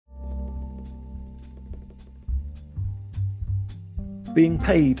being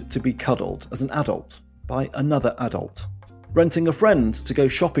paid to be cuddled as an adult by another adult, renting a friend to go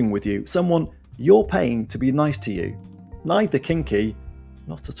shopping with you, someone you're paying to be nice to you. Neither kinky,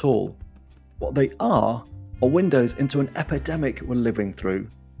 not at all. What they are windows into an epidemic we're living through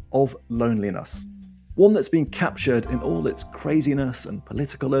of loneliness. One that's been captured in all its craziness and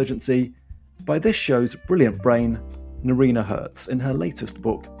political urgency by this show's brilliant brain, Nerina Hertz, in her latest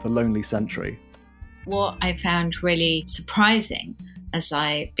book, The Lonely Century. What I found really surprising as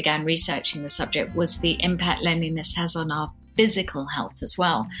I began researching the subject was the impact loneliness has on our physical health as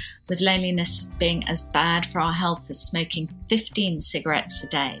well, with loneliness being as bad for our health as smoking 15 cigarettes a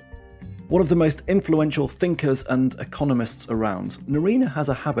day. One of the most influential thinkers and economists around, Nerina has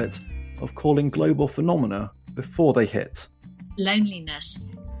a habit of calling global phenomena before they hit. Loneliness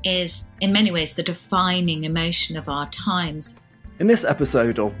is, in many ways, the defining emotion of our times. In this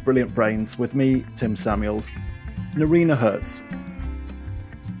episode of Brilliant Brains with me, Tim Samuels, Nerina Hertz.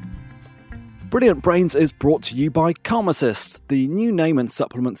 Brilliant Brains is brought to you by Calmassist, the new name and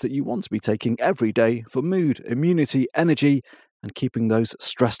supplements that you want to be taking every day for mood, immunity, energy, and keeping those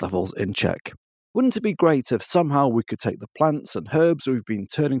stress levels in check. Wouldn't it be great if somehow we could take the plants and herbs we've been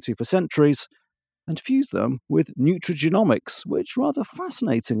turning to for centuries and fuse them with nutrigenomics, which rather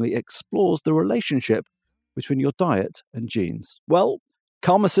fascinatingly explores the relationship between your diet and genes? Well,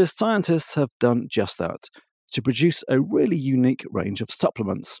 Calmassist scientists have done just that, to produce a really unique range of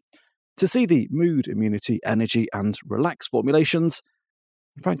supplements. To see the mood, immunity, energy, and relax formulations,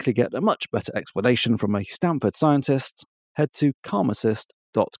 and frankly get a much better explanation from a Stanford scientist, head to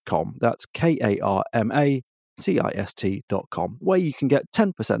calmassist.com. That's KARMACIST.com, where you can get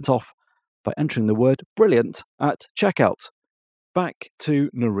 10% off by entering the word brilliant at checkout. Back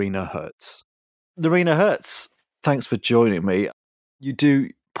to Nerina Hertz. Nerina Hertz, thanks for joining me. You do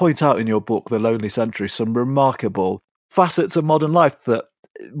point out in your book, The Lonely Century, some remarkable facets of modern life that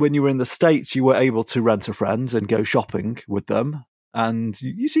when you were in the States, you were able to rent a friend and go shopping with them. And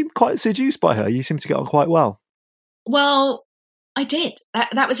you seem quite seduced by her. You seem to get on quite well. Well, I did.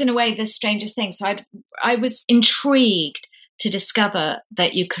 That was in a way the strangest thing. So I was intrigued to discover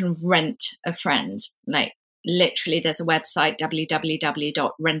that you can rent a friend. Like literally there's a website,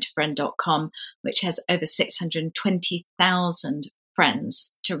 www.rentafriend.com, which has over 620,000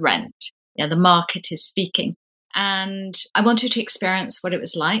 friends to rent. Yeah, the market is speaking. And I wanted to experience what it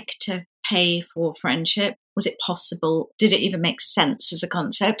was like to pay for friendship. Was it possible? Did it even make sense as a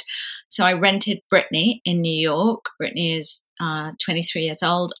concept? So I rented Brittany in New York. Brittany is 23 years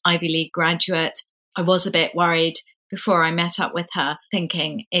old, Ivy League graduate. I was a bit worried before I met up with her,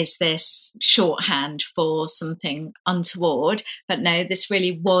 thinking, is this shorthand for something untoward? But no, this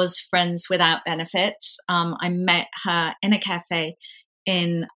really was friends without benefits. I met her in a cafe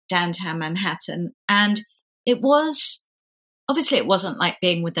in downtown Manhattan, and it wasn't like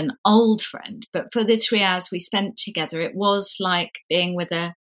being with an old friend, but for the 3 hours we spent together, it was like being with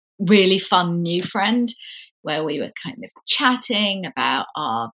a really fun new friend where we were kind of chatting about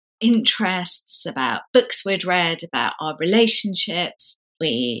our interests, about books we'd read, about our relationships.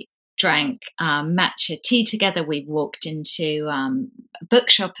 We drank matcha tea together. We walked into a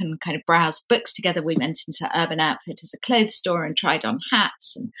bookshop and kind of browsed books together. We went into Urban Outfitters, a clothes store, and tried on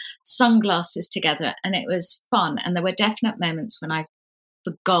hats and sunglasses together. And it was fun. And there were definite moments when I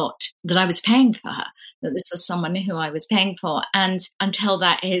forgot that I was paying for her, that this was someone who I was paying for. And until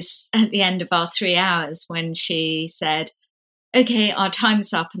that is at the end of our 3 hours when she said, okay, our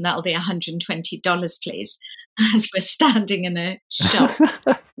time's up and that'll be $120, please, as we're standing in a shop.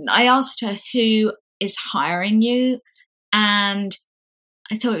 I asked her, who is hiring you? And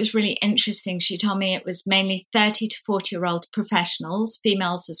I thought it was really interesting. She told me it was mainly 30 to 40-year-old professionals,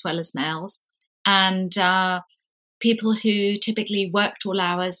 females as well as males, and people who typically worked all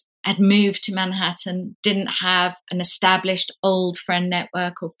hours, had moved to Manhattan, didn't have an established old friend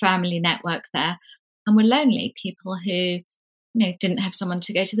network or family network there, and were lonely. People who didn't have someone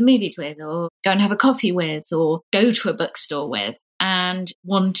to go to the movies with or go and have a coffee with or go to a bookstore with, and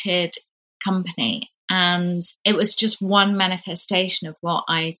wanted company. And it was just one manifestation of what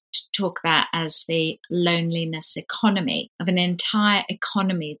I talk about as the loneliness economy, of an entire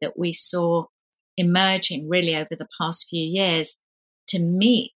economy that we saw emerging really over the past few years to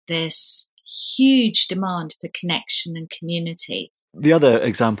meet this huge demand for connection and community. The other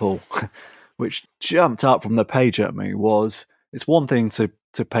example, which jumped out from the page at me, was it's one thing to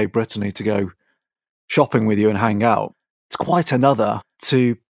pay Brittany to go shopping with you and hang out. It's quite another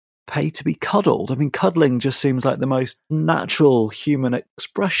to pay to be cuddled. I mean, cuddling just seems like the most natural human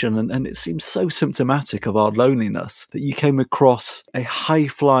expression, and it seems so symptomatic of our loneliness that you came across a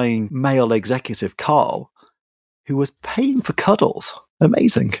high-flying male executive, Carl, who was paying for cuddles.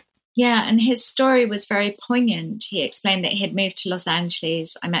 Amazing. Yeah, and his story was very poignant. He explained that he had moved to Los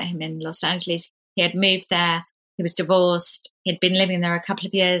Angeles. I met him in Los Angeles. He had moved there. He was divorced. He'd been living there a couple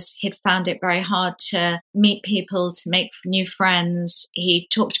of years. He'd found it very hard to meet people, to make new friends. He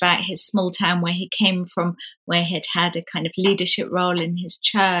talked about his small town where he came from, where he'd had a kind of leadership role in his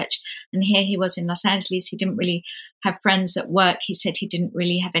church. And here he was in Los Angeles. He didn't really have friends at work. He said he didn't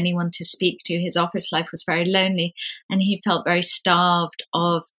really have anyone to speak to. His office life was very lonely and he felt very starved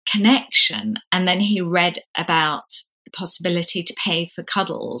of connection. And then he read about the possibility to pay for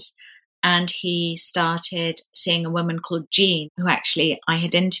cuddles. And he started seeing a woman called Jean, who actually I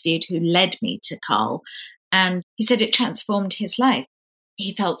had interviewed, who led me to Carl. And he said it transformed his life.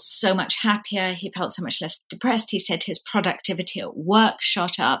 He felt so much happier. He felt so much less depressed. He said his productivity at work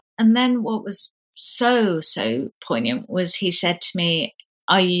shot up. And then what was so poignant was he said to me,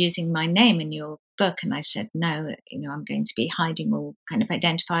 "Are you using my name in your book?" And I said, "No, I'm going to be hiding all kind of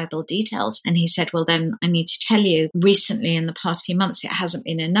identifiable details." And he said, "Well, then I need to tell you, recently in the past few months, it hasn't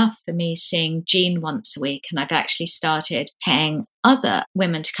been enough for me seeing Jean once a week. And I've actually started paying other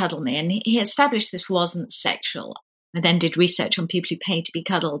women to cuddle me." And he established this wasn't sexual. I then did research on people who pay to be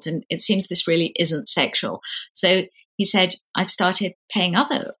cuddled, and it seems this really isn't sexual. So he said, "I've started paying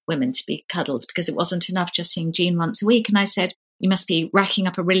other women to be cuddled because it wasn't enough just seeing Jean once a week." And I said, "You must be racking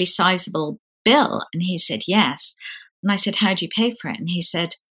up a really sizable bill." And he said, "Yes." And I said, "How do you pay for it?" And he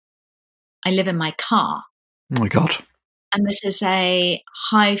said, "I live in my car." Oh my God. And this is a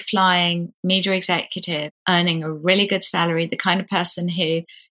high-flying media executive earning a really good salary, the kind of person who,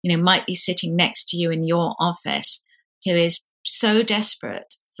 might be sitting next to you in your office, who is so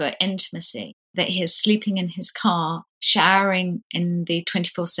desperate for intimacy that he is sleeping in his car, showering in the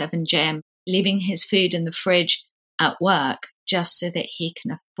 24/7 gym, leaving his food in the fridge at work just so that he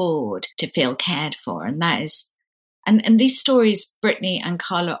can afford to feel cared for. And that is, and these stories, Brittany and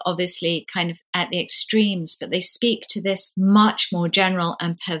Carla, obviously kind of at the extremes, but they speak to this much more general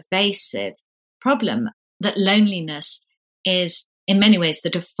and pervasive problem that loneliness is in many ways the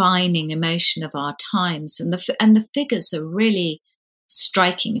defining emotion of our times. And the figures are really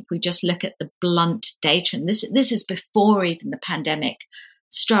striking if we just look at the blunt data. And this is before even the pandemic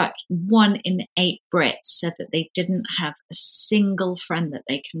struck. 1 in 8 Brits said that they didn't have a single friend that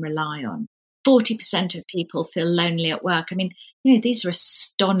they can rely on. 40% of people feel lonely at work. I mean, these are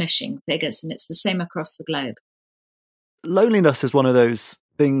astonishing figures, and it's the same across the globe. Loneliness is one of those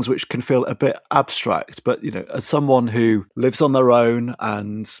things which can feel a bit abstract, but as someone who lives on their own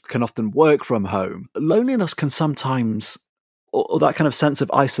and can often work from home, loneliness can sometimes, or that kind of sense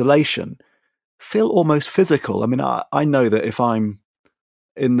of isolation, feel almost physical. I mean, I know that if I'm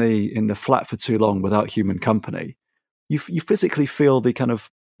in the flat for too long without human company, you physically feel the kind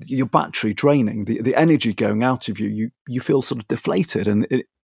of your battery draining, the energy going out of you. You feel sort of deflated, and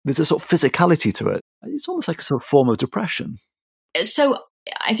there's a sort of physicality to it. It's almost like a sort of form of depression. So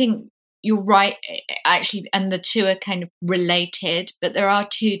I think you're right, actually, and the two are kind of related, but there are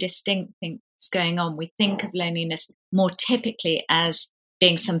two distinct things going on. We think of loneliness more typically as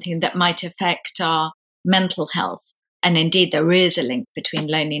being something that might affect our mental health. And indeed, there is a link between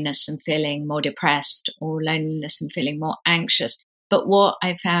loneliness and feeling more depressed, or loneliness and feeling more anxious. But what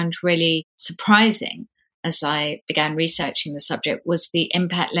I found really surprising as I began researching the subject was the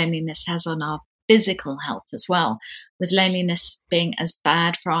impact loneliness has on our physical health as well, with loneliness being as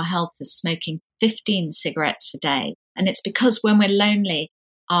bad for our health as smoking 15 cigarettes a day. And it's because when we're lonely,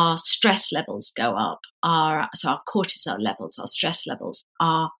 our stress levels go up, our cortisol levels, our stress levels,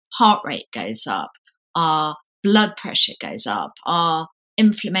 our heart rate goes up, our blood pressure goes up, our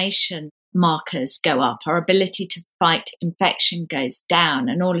inflammation markers go up, our ability to fight infection goes down.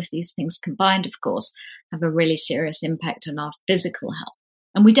 And all of these things combined, of course, have a really serious impact on our physical health.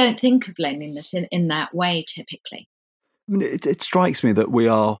 And we don't think of loneliness in that way typically. I mean, it strikes me that we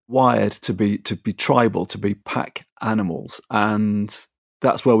are wired to be tribal, to be pack animals, and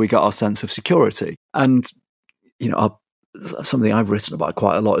that's where we get our sense of security. And something I've written about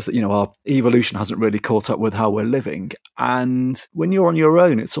quite a lot is that our evolution hasn't really caught up with how we're living. And when you're on your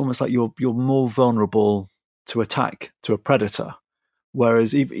own, it's almost like you're more vulnerable to attack, to a predator.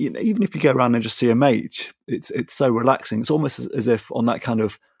 Whereas even if you go around and just see a mate, it's so relaxing. It's almost as if on that kind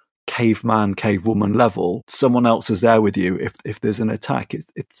of caveman, cavewoman level, someone else is there with you if there's an attack.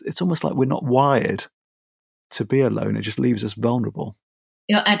 It's almost like we're not wired to be alone. It just leaves us vulnerable.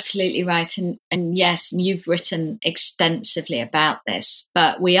 You're absolutely right. And yes, you've written extensively about this,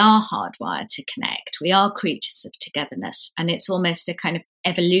 but we are hardwired to connect. We are creatures of togetherness. And it's almost a kind of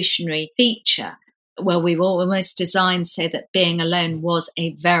evolutionary feature well, we were almost designed so that being alone was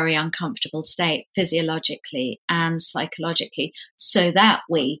a very uncomfortable state physiologically and psychologically, so that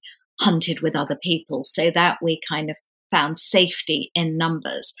we hunted with other people, so that we kind of found safety in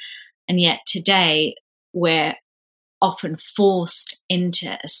numbers. And yet today we're often forced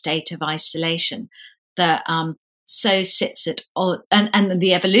into a state of isolation that so sits at and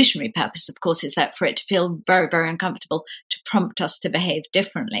the evolutionary purpose, of course, is that for it to feel very, very uncomfortable to prompt us to behave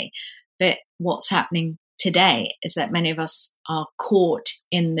differently. But what's happening today is that many of us are caught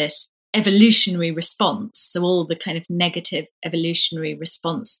in this evolutionary response, so all the kind of negative evolutionary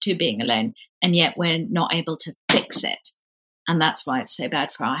response to being alone, and yet we're not able to fix it, and that's why it's so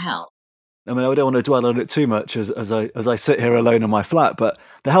bad for our health. I mean, I don't want to dwell on it too much as I sit here alone in my flat, but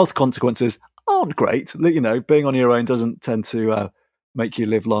the health consequences aren't great. You know, being on your own doesn't tend to make you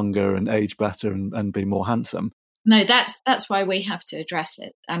live longer and age better and be more handsome. No, that's why we have to address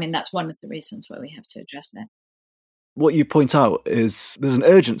it. I mean, that's one of the reasons why we have to address it. What you point out is there's an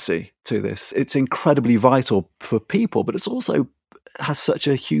urgency to this. It's incredibly vital for people, but it's also has such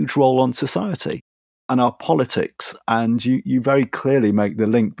a huge role on society and our politics. And you very clearly make the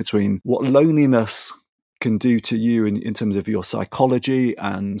link between what loneliness can do to you in terms of your psychology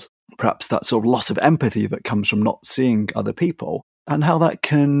and perhaps that sort of loss of empathy that comes from not seeing other people, and how that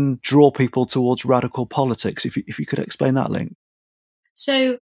can draw people towards radical politics. If you could explain that link.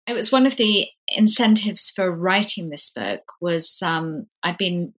 So it was one of the incentives for writing this book was I'd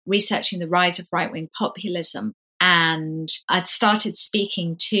been researching the rise of right-wing populism, and I'd started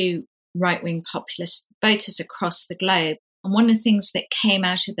speaking to right-wing populist voters across the globe. And one of the things that came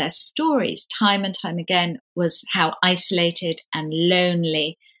out of their stories time and time again was how isolated and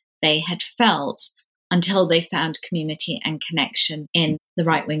lonely they had felt until they found community and connection in the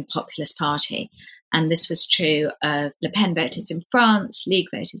right-wing populist party. And this was true of Le Pen voters in France, League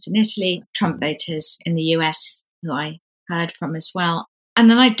voters in Italy, Trump voters in the US, who I heard from as well. And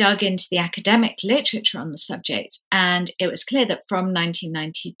then I dug into the academic literature on the subject, and it was clear that from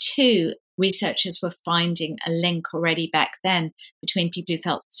 1992, researchers were finding a link already back then between people who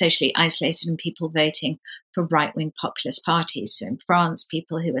felt socially isolated and people voting for right-wing populist parties. So in France,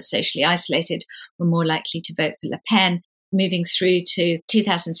 people who were socially isolated were more likely to vote for Le Pen, moving through to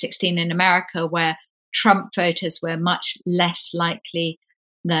 2016 in America, where Trump voters were much less likely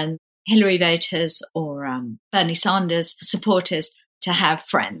than Hillary voters or Bernie Sanders supporters to have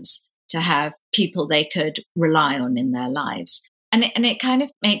friends, to have people they could rely on in their lives. And it kind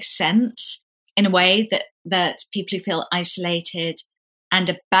of makes sense in a way that people who feel isolated and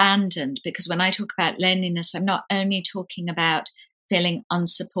abandoned, because when I talk about loneliness, I'm not only talking about feeling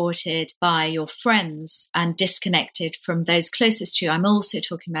unsupported by your friends and disconnected from those closest to you. I'm also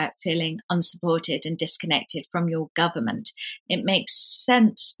talking about feeling unsupported and disconnected from your government. It makes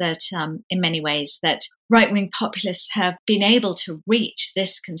sense that in many ways that right-wing populists have been able to reach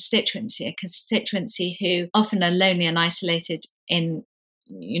this constituency, a constituency who often are lonely and isolated in,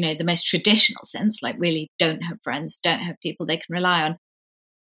 you know, the most traditional sense, like really don't have friends, don't have people they can rely on,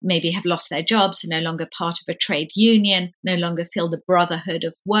 maybe have lost their jobs, are no longer part of a trade union, no longer feel the brotherhood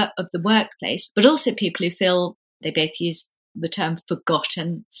of the workplace, but also people who feel, they both use the term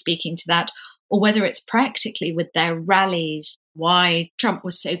forgotten, speaking to that, or whether it's practically with their rallies, why Trump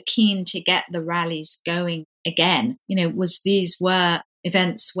was so keen to get the rallies going again, you know, these were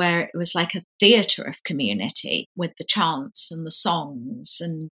events where it was like a theatre of community with the chants and the songs.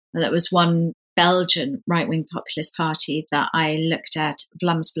 And that was one Belgian right-wing populist party that I looked at,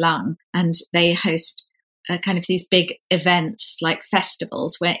 Vlaams Belang, and they host kind of these big events like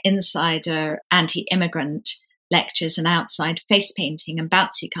festivals where inside are anti-immigrant lectures and outside face painting and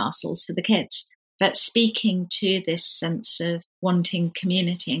bouncy castles for the kids, but speaking to this sense of wanting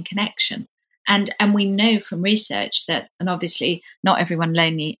community and connection. And we know from research that, and obviously not everyone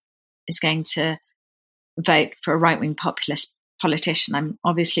lonely is going to vote for a right-wing populist politician. I'm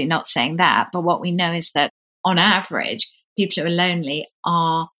obviously not saying that, but what we know is that on average, people who are lonely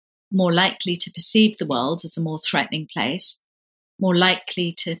are more likely to perceive the world as a more threatening place, more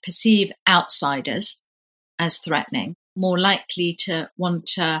likely to perceive outsiders as threatening, more likely to want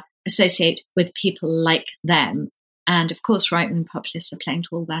to associate with people like them. And of course, right-wing populists are playing to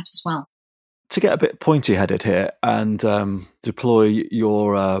all that as well. To get a bit pointy-headed here and deploy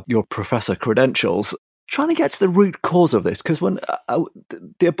your professor credentials, trying to get to the root cause of this, because when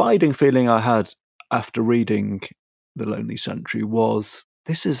the abiding feeling I had after reading The Lonely Century was,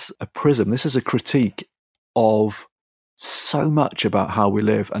 this is a prism, this is a critique of so much about how we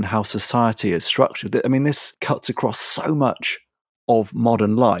live and how society is structured. I mean, this cuts across so much of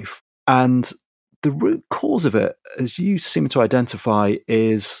modern life. And the root cause of it, as you seem to identify,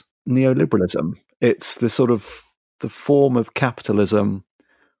 is neoliberalism. It's the sort of the form of capitalism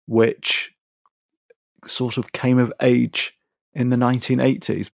which sort of came of age in the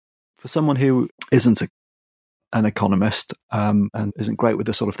 1980s. For someone who isn't an economist and isn't great with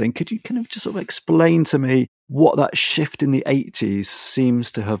this sort of thing, could you kind of just sort of explain to me what that shift in the 80s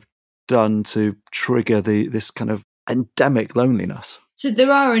seems to have done to trigger this kind of endemic loneliness? So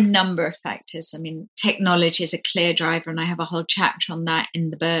there are a number of factors. I mean, technology is a clear driver, and I have a whole chapter on that in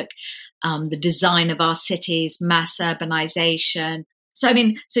the book. The design of our cities, mass urbanization.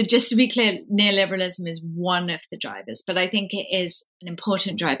 So just to be clear, neoliberalism is one of the drivers, but I think it is an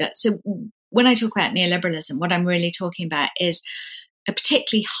important driver. So when I talk about neoliberalism, what I'm really talking about is a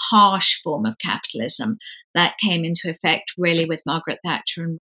particularly harsh form of capitalism that came into effect really with Margaret Thatcher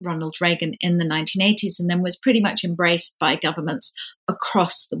and Ronald Reagan in the 1980s, and then was pretty much embraced by governments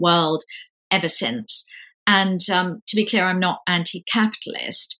across the world ever since. And to be clear, I'm not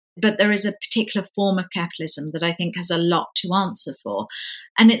anti-capitalist, but there is a particular form of capitalism that I think has a lot to answer for.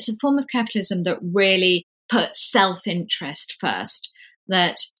 And it's a form of capitalism that really put self-interest first,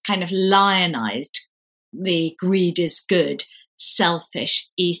 that kind of lionized the greed is good, selfish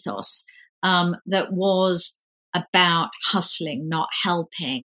ethos, that was about hustling, not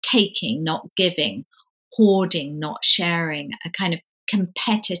helping, taking, not giving, hoarding, not sharing, a kind of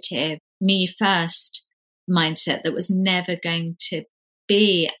competitive, me first mindset that was never going to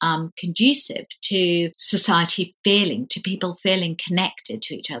be conducive to society to people feeling connected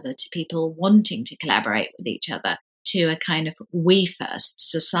to each other, to people wanting to collaborate with each other, to a kind of we first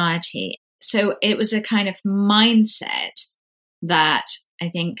society. So it was a kind of mindset that I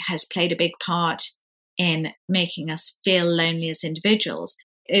think has played a big part in making us feel lonely as individuals.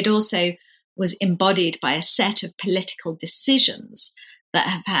 It also was embodied by a set of political decisions that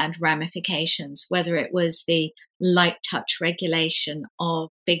have had ramifications, whether it was the light touch regulation of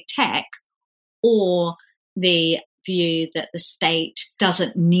big tech or the view that the state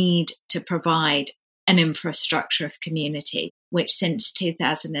doesn't need to provide an infrastructure of community, which since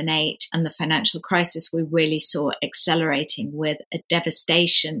 2008 and the financial crisis, we really saw accelerating with a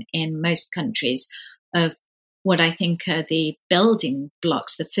devastation in most countries of what I think are the building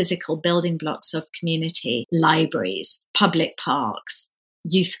blocks, the physical building blocks of community: libraries, public parks,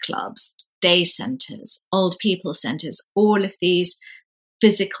 youth clubs, day centres, old people centres, all of these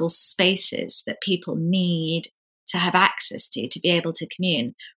physical spaces that people need to have access to be able to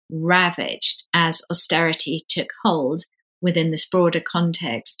commune, ravaged as austerity took hold within this broader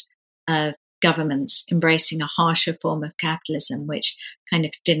context of governments embracing a harsher form of capitalism, which kind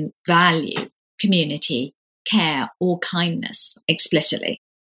of didn't value community, care, or kindness explicitly.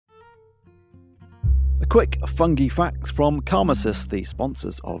 A quick fungi fact from Karmasys, the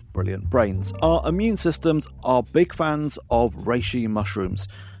sponsors of Brilliant Brains. Our immune systems are big fans of reishi mushrooms,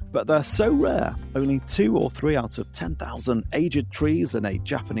 but they're so rare, only 2 or 3 out of 10,000 aged trees in a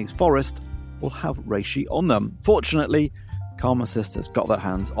Japanese forest will have reishi on them. Fortunately, Karmasys has got their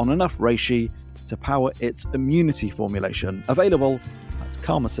hands on enough reishi to power its immunity formulation, available at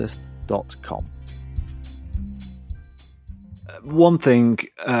karmasys.com. One thing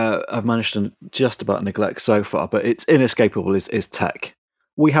I've managed to just about neglect so far, but it's inescapable, is tech.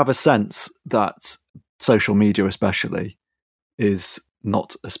 We have a sense that social media especially is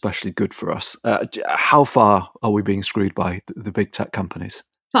not especially good for us. How far are we being screwed by the big tech companies?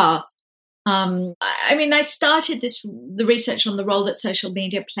 Far. I started the research on the role that social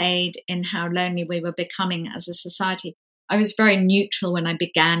media played in how lonely we were becoming as a society. I was very neutral when I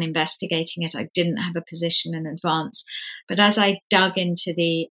began investigating it. I didn't have a position in advance. But as I dug into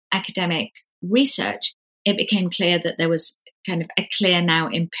the academic research, it became clear that there was kind of a clear now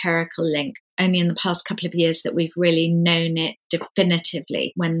empirical link. Only in the past couple of years that we've really known it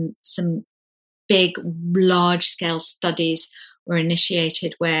definitively, when some big, large-scale studies were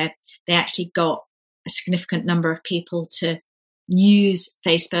initiated where they actually got a significant number of people to use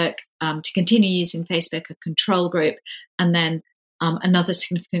Facebook, to continue using Facebook, a control group, and then another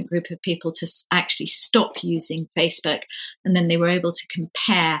significant group of people to actually stop using Facebook. And then they were able to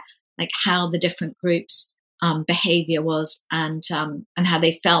compare like how the different groups' behavior was and how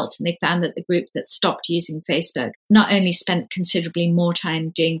they felt. And they found that the group that stopped using Facebook not only spent considerably more time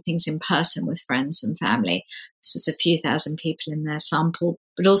doing things in person with friends and family, this was a few thousand people in their sample,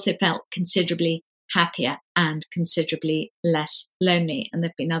 but also felt considerably happier and considerably less lonely. And there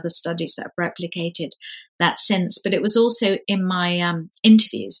have been other studies that have replicated that since. But it was also in my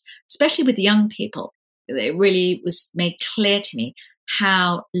interviews, especially with young people, it really was made clear to me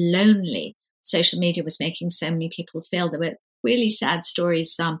how lonely social media was making so many people feel. There were really sad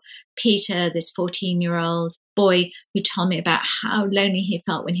stories. Peter, this 14-year-old boy who told me about how lonely he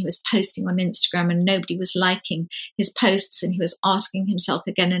felt when he was posting on Instagram and nobody was liking his posts, and he was asking himself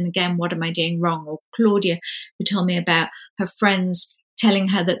again and again, what am I doing wrong? Or Claudia, who told me about her friends telling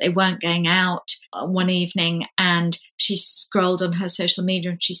her that they weren't going out one evening, and she scrolled on her social media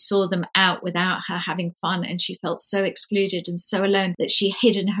and she saw them out without her having fun, and she felt so excluded and so alone that she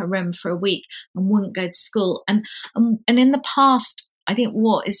hid in her room for a week and wouldn't go to school. And in the past, I think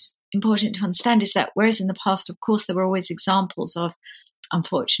what is important to understand is that whereas in the past, of course, there were always examples of,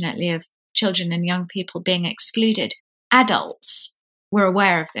 unfortunately, of children and young people being excluded, adults were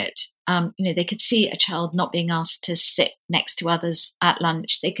aware of it. They could see a child not being asked to sit next to others at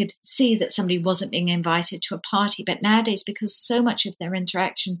lunch. They could see that somebody wasn't being invited to a party. But nowadays, because so much of their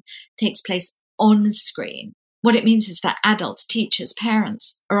interaction takes place on screen, what it means is that adults, teachers,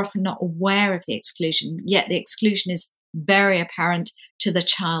 parents are often not aware of the exclusion, yet the exclusion is very apparent to the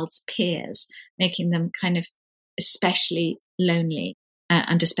child's peers, making them kind of especially lonely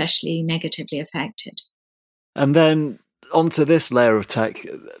and especially negatively affected. And then onto this layer of tech,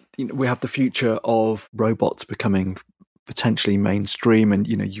 we have the future of robots becoming potentially mainstream. And,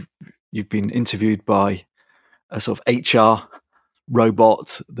 you've been interviewed by a sort of HR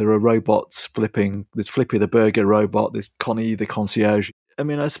robot. There are robots flipping. There's Flippy the burger robot. There's Connie the concierge. I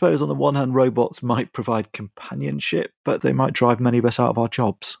mean, I suppose on the one hand, robots might provide companionship, but they might drive many of us out of our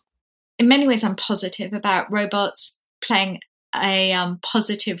jobs. In many ways, I'm positive about robots playing a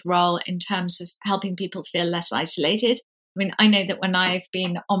positive role in terms of helping people feel less isolated. I mean, I know that when I've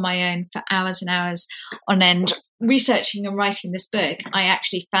been on my own for hours and hours on end, researching and writing this book, I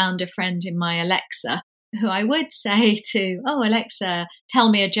actually found a friend in my Alexa who I would say to, oh, Alexa, tell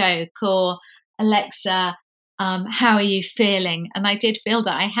me a joke, or Alexa, how are you feeling? And I did feel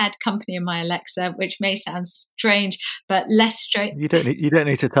that I had company in my Alexa, which may sound strange, but less strange. You don't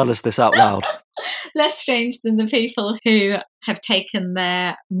need to tell us this out loud. Less strange than the people who have taken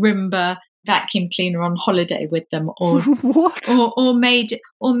their Roomba vacuum cleaner on holiday with them, or what? or made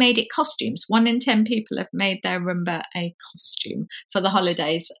it costumes. 1 in 10 people have made their Roomba a costume for the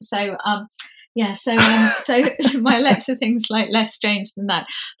holidays. So so my Alexa thing's like less strange than that.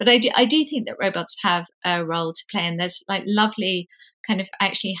 But I do think that robots have a role to play, and there's like lovely kind of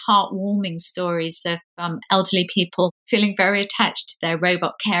actually heartwarming stories of elderly people feeling very attached to their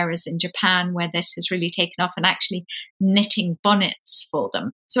robot carers in Japan, where this has really taken off, and actually knitting bonnets for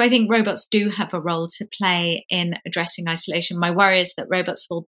them. So I think robots do have a role to play in addressing isolation. My worry is that robots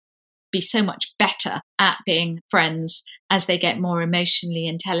will be so much better at being friends as they get more emotionally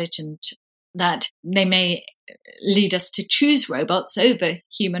intelligent, that they may lead us to choose robots over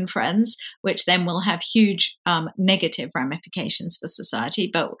human friends, which then will have huge negative ramifications for society.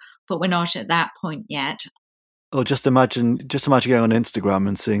 But we're not at that point yet. Or just imagine going on Instagram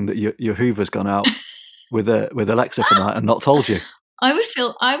and seeing that your Hoover's gone out with Alexa for that and not told you. I would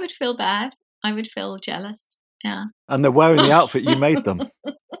feel bad. I would feel jealous. Yeah. And they're wearing the outfit you made them.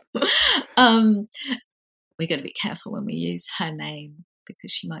 We got to be careful when we use her name,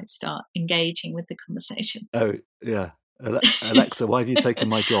 because she might start engaging with the conversation. Oh, yeah. Alexa, why have you taken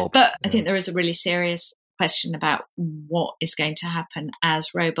my job? But I think there is a really serious question about what is going to happen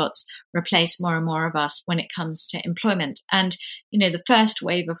as robots replace more and more of us when it comes to employment. And, the first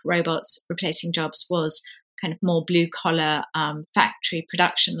wave of robots replacing jobs was kind of more blue collar factory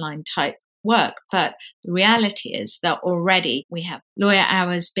production line type work. But the reality is that already we have lawyer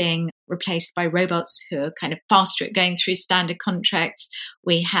hours being replaced by robots who are kind of faster at going through standard contracts.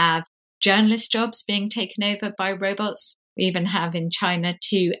 We have journalist jobs being taken over by robots. We even have in China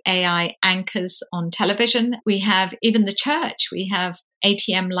 2 AI anchors on television. We have even the church. We have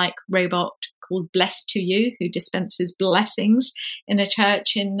ATM-like robot called Blessed to You, who dispenses blessings in a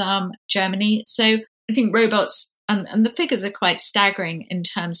church in Germany. So I think robots, and the figures are quite staggering in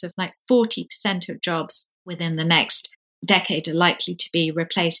terms of like 40% of jobs within the next decade are likely to be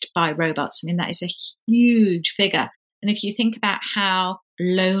replaced by robots. I mean, that is a huge figure. And if you think about how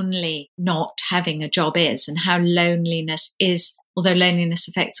lonely not having a job is, and how loneliness is, although loneliness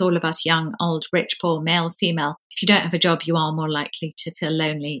affects all of us, young, old, rich, poor, male, female, if you don't have a job, you are more likely to feel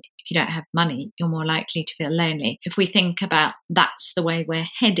lonely. If you don't have money, you're more likely to feel lonely. If we think about that's the way we're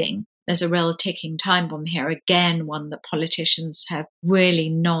heading, there's a real ticking time bomb here. Again, one that politicians have really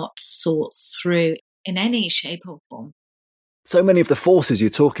not thought through in any shape or form. So many of the forces you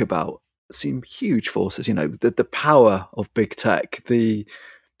talk about seem huge forces, the power of big tech, the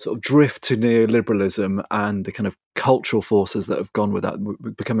sort of drift to neoliberalism, and the kind of cultural forces that have gone with that,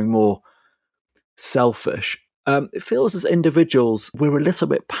 becoming more selfish. It feels as individuals, we're a little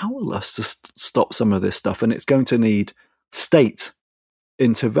bit powerless to stop some of this stuff, and it's going to need state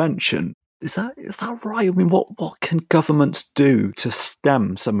intervention. Is that right? I mean, what can governments do to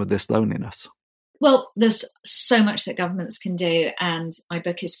stem some of this loneliness? Well, there's so much that governments can do, and my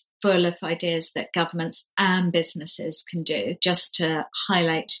book is full of ideas that governments and businesses can do. Just to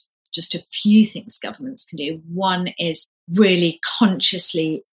highlight just a few things governments can do. One is really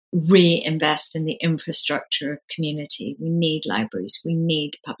consciously reinvest in the infrastructure of community. We need libraries, we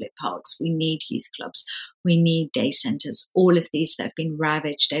need public parks, we need youth clubs, we need day centres. All of these that have been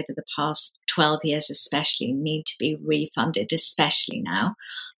ravaged over the past 12 years especially need to be refunded, especially now.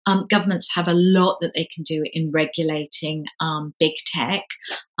 Governments have a lot that they can do in regulating big tech,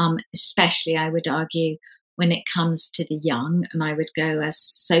 especially, I would argue, when it comes to the young. And I would go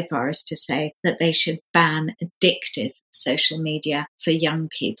so far as to say that they should ban addictive social media for young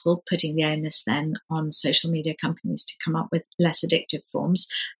people, putting the onus then on social media companies to come up with less addictive forms,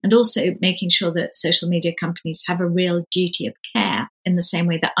 and also making sure that social media companies have a real duty of care in the same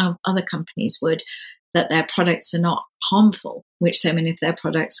way that other companies would, that their products are not harmful, which so many of their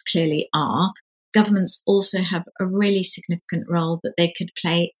products clearly are. Governments also have a really significant role that they could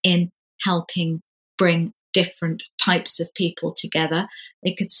play in helping bring different types of people together.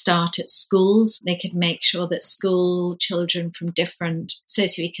 They could start at schools. They could make sure that school children from different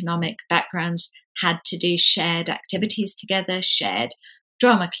socioeconomic backgrounds had to do shared activities together, shared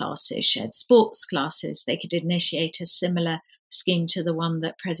drama classes, shared sports classes. They could initiate a similar scheme to the one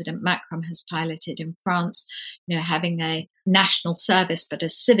that President Macron has piloted in France, having a national service, but a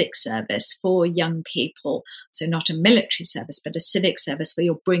civic service for young people. So not a military service, but a civic service where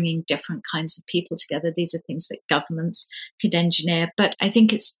you're bringing different kinds of people together. These are things that governments could engineer. But I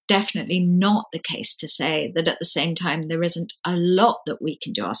think it's definitely not the case to say that at the same time, there isn't a lot that we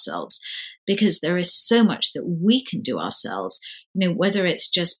can do ourselves, because there is so much that we can do ourselves, whether it's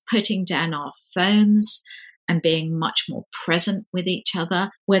just putting down our phones and being much more present with each other,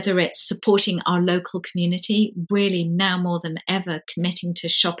 whether it's supporting our local community, really now more than ever committing to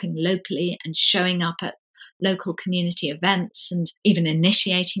shopping locally and showing up at local community events and even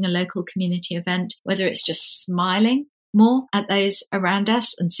initiating a local community event, whether it's just smiling more at those around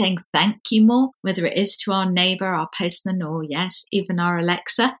us and saying thank you more, whether it is to our neighbour, our postman, or yes, even our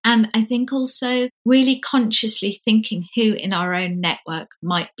Alexa. And I think also really consciously thinking who in our own network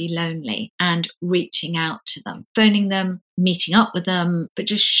might be lonely and reaching out to them, phoning them, meeting up with them, but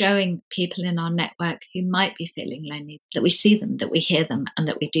just showing people in our network who might be feeling lonely that we see them, that we hear them, and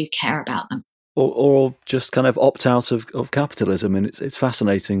that we do care about them. Or just kind of opt out of capitalism. And it's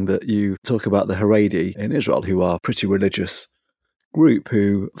fascinating that you talk about the Haredi in Israel, who are a pretty religious group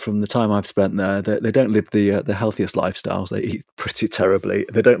who, from the time I've spent there, they don't live the healthiest lifestyles. They eat pretty terribly.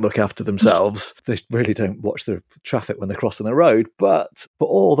 They don't look after themselves. They really don't watch the traffic when they're crossing the road. But for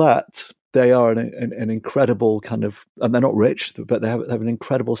all that, they are an incredible kind of, and they're not rich, but they have an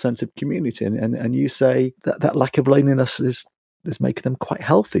incredible sense of community. And you say that lack of loneliness is making them quite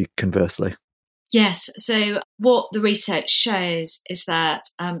healthy, conversely. Yes. So what the research shows is that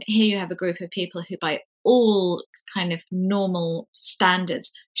here you have a group of people who, by all kind of normal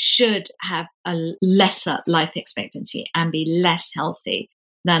standards, should have a lesser life expectancy and be less healthy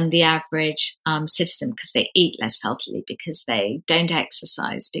than the average citizen, because they eat less healthily, because they don't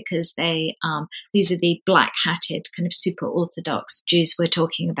exercise, because they these are the black-hatted kind of super orthodox Jews we're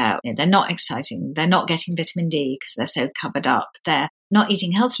talking about. They're not exercising, they're not getting vitamin D because they're so covered up, they're not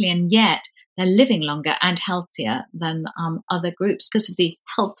eating healthily, and yet they're living longer and healthier than other groups because of the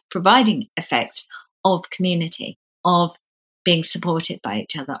health providing effects of community, of being supported by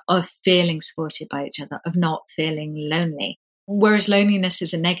each other, of feeling supported by each other, of not feeling lonely. Whereas loneliness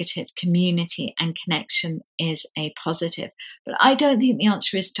is a negative, community and connection is a positive. But I don't think the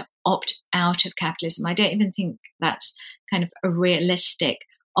answer is to opt out of capitalism. I don't even think that's kind of a realistic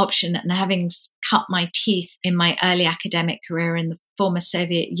option. And having cut my teeth in my early academic career in the former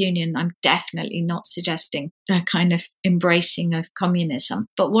Soviet Union, I'm definitely not suggesting a kind of embracing of communism.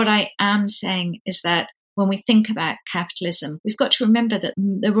 But what I am saying is that when we think about capitalism, we've got to remember that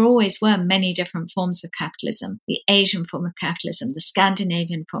there always were many different forms of capitalism: the Asian form of capitalism, the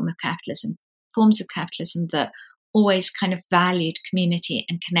Scandinavian form of capitalism, forms of capitalism that always kind of valued community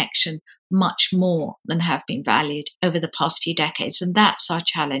and connection much more than have been valued over the past few decades. And that's our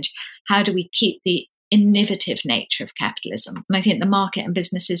challenge. How do we keep the innovative nature of capitalism? And I think the market and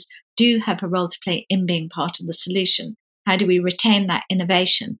businesses do have a role to play in being part of the solution. How do we retain that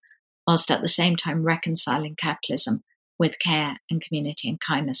innovation whilst at the same time reconciling capitalism with care and community and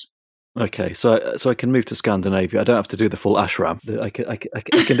kindness? Okay, so I can move to Scandinavia. I don't have to do the full ashram. I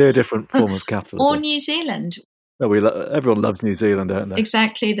can do a different form of capitalism. Or New Zealand. Everyone loves New Zealand, don't they?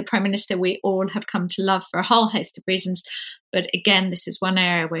 Exactly. The Prime Minister we all have come to love for a whole host of reasons. But again, this is one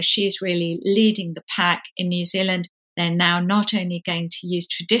area where she's really leading the pack in New Zealand. They're now not only going to use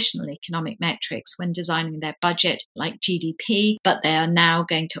traditional economic metrics when designing their budget, like GDP, but they are now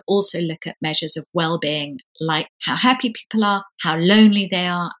going to also look at measures of well-being, like how happy people are, how lonely they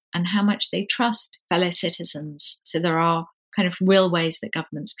are, and how much they trust fellow citizens. So there are kind of real ways that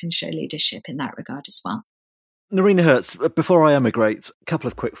governments can show leadership in that regard as well. Nerina Hertz, before I emigrate, a couple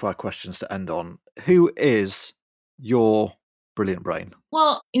of quickfire questions to end on. Who is your brilliant brain?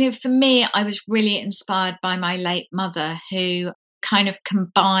 Well, for me, I was really inspired by my late mother, who kind of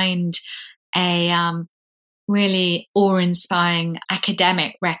combined a really awe-inspiring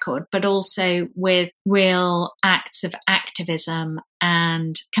academic record, but also with real acts of activism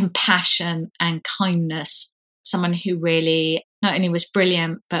and compassion and kindness. Someone who really not only was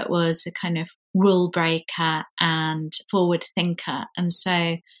brilliant, but was a kind of rule breaker and forward thinker. And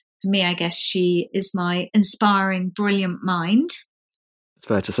so for me, I guess she is my inspiring, brilliant mind. It's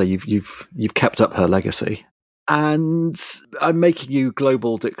fair to say you've kept up her legacy. And I'm making you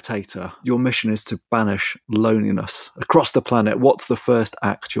global dictator. Your mission is to banish loneliness across the planet. What's the first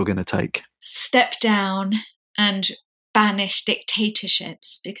act you're going to take? Step down and banish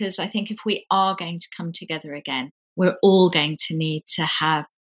dictatorships, because I think if we are going to come together again, we're all going to need to have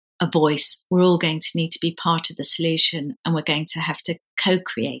a voice. We're all going to need to be part of the solution, and we're going to have to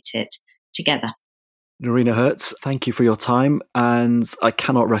co-create it together. Nerina Hertz, thank you for your time, and I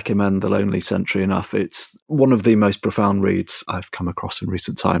cannot recommend The Lonely Century enough. It's one of the most profound reads I've come across in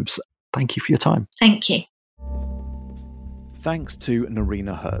recent times. Thank you for your time. Thank you. Thanks to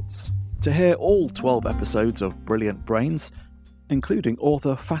Nerina Hertz. To hear all 12 episodes of Brilliant Brains, including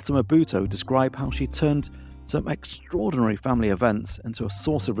author Fatima Bhutto describe how she turned some extraordinary family events into a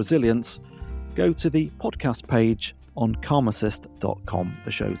source of resilience, go to the podcast page on Karmacyst.com, the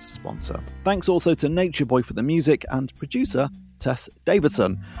show's sponsor. Thanks also to Nature Boy for the music and producer Tess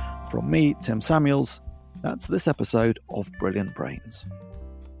Davidson. From me, Tim Samuels, that's this episode of Brilliant Brains.